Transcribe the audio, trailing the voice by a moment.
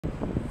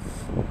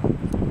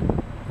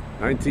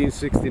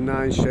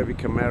1969 Chevy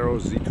Camaro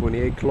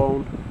Z-28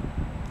 clone.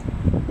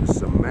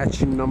 It's a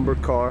matching number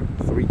car,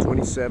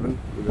 327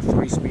 with a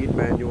 3-speed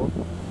manual,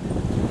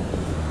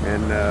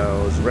 and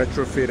was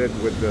retrofitted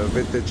with the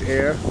vintage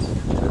air.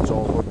 It's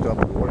all hooked up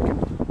and working.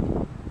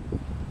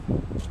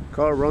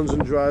 Car runs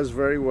and drives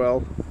very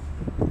well.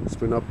 It's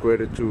been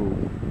upgraded to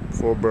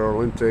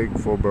 4-barrel intake,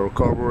 4-barrel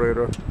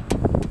carburetor,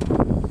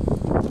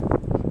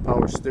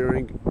 power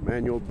steering,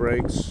 manual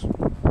brakes,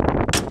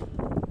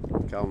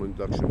 Calvin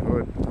induction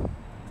hood,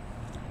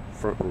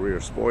 front and rear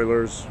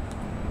spoilers.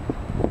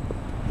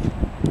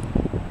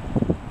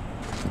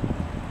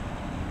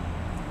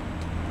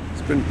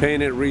 It's been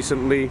painted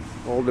recently.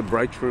 All the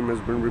bright trim has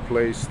been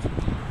replaced.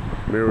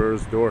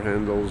 Mirrors, door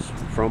handles,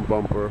 front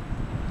bumper.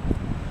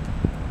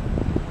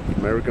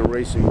 American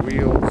racing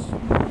wheels.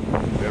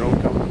 They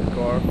don't come with the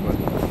car, but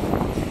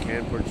you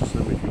can purchase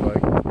them if you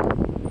like.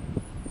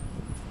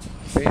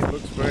 Paint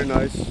looks very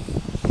nice.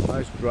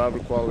 Nice driver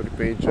quality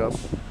paint job.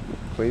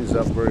 Cleans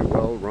up very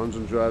well. Runs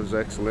and drives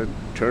excellent.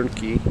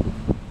 Turnkey.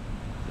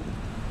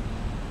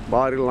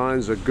 Body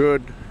lines are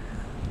good.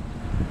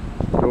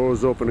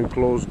 Doors open and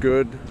close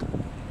good.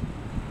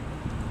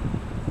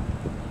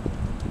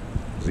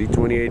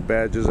 Z-28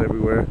 badges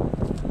everywhere.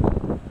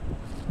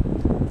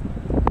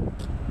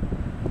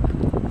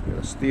 Got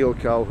a steel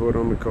cowl hood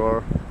on the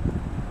car.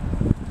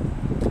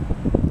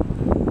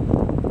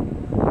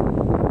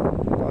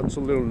 Lots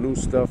of little new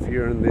stuff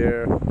here and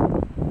there.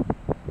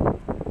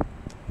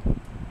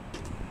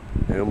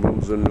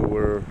 Emblems are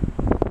newer.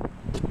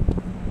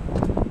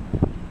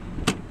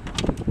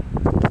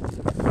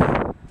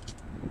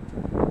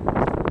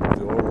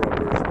 Door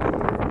rubber is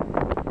newer.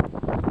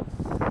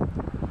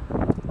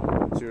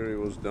 Interior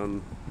was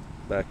done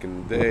back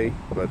in the day,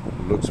 but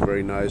looks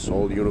very nice.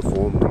 All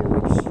uniform, no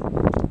rips.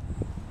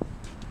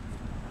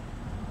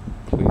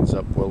 Cleans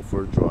up well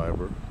for a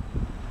driver.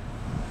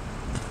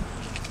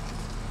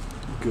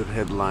 Good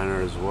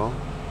headliner as well.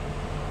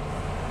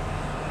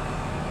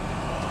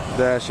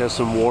 Dash has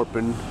some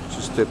warping, which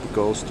is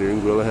typical.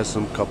 Steering wheel has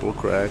some couple of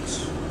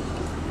cracks.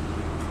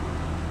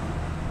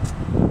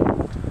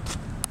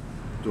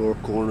 Door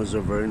corners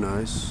are very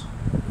nice.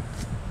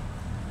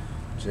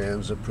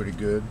 Jambs are pretty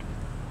good.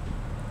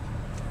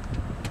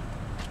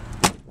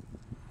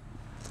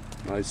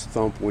 Nice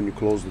thump when you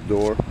close the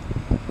door.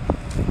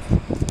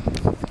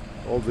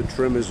 All the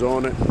trim is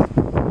on it.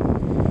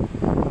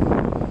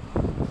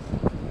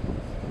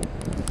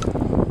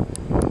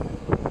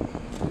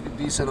 Pretty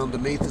decent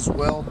underneath as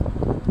well.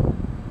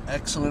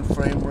 Excellent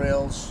frame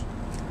rails.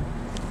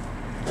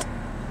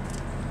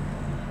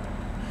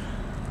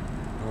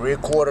 Rear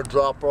quarter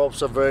drop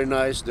ropes are very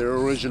nice. They're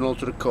original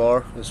to the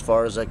car as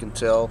far as I can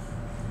tell.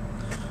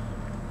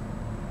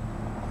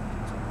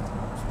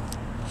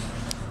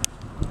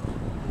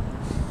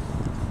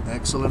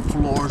 Excellent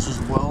floors as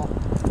well.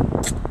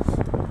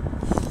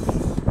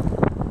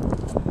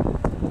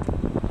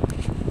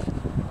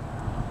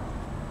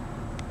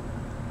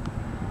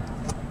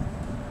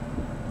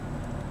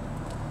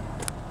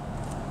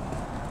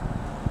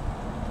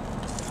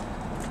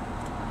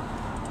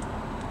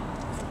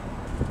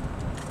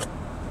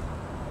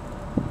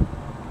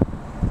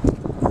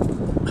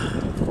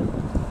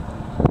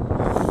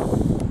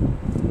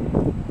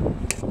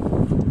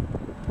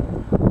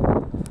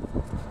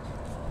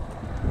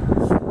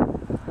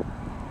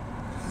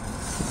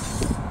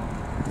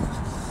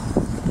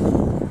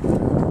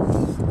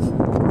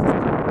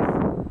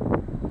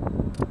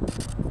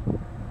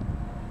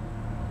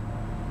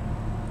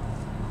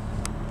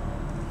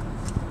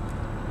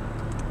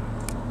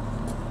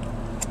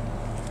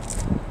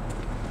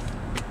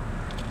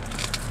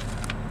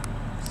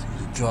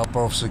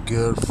 Drop-offs are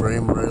good,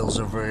 frame rails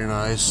are very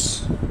nice.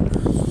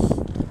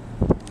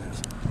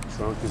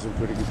 Trunk is in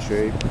pretty good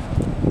shape.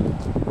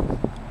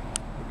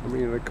 I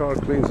mean, the car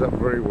cleans up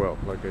very well,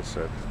 like I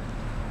said.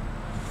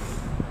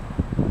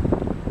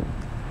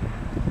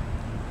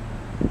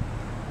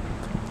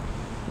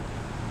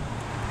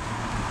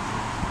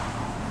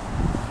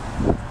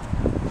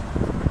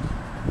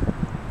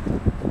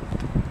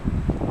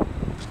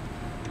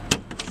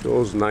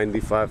 Shows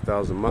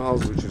 95,000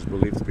 miles, which is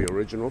believed to be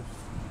original.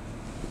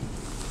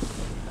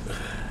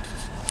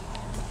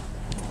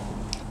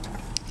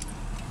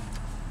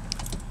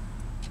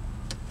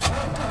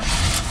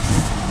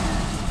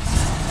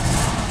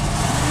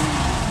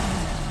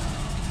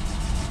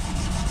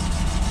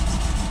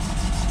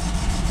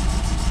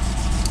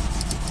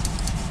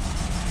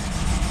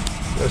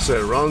 Like I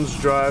said, runs,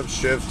 drives,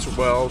 shifts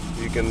well.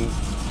 You can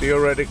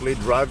theoretically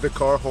drive the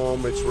car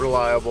home. It's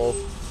reliable.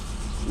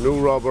 New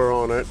rubber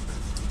on it.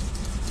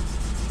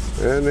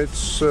 And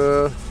it's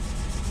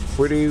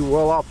pretty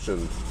well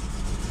optioned.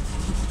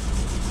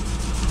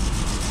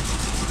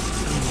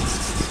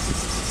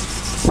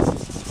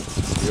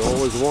 You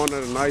always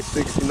wanted a nice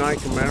 69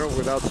 Camaro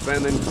without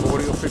spending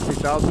 40 or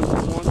 50,000 for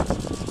one.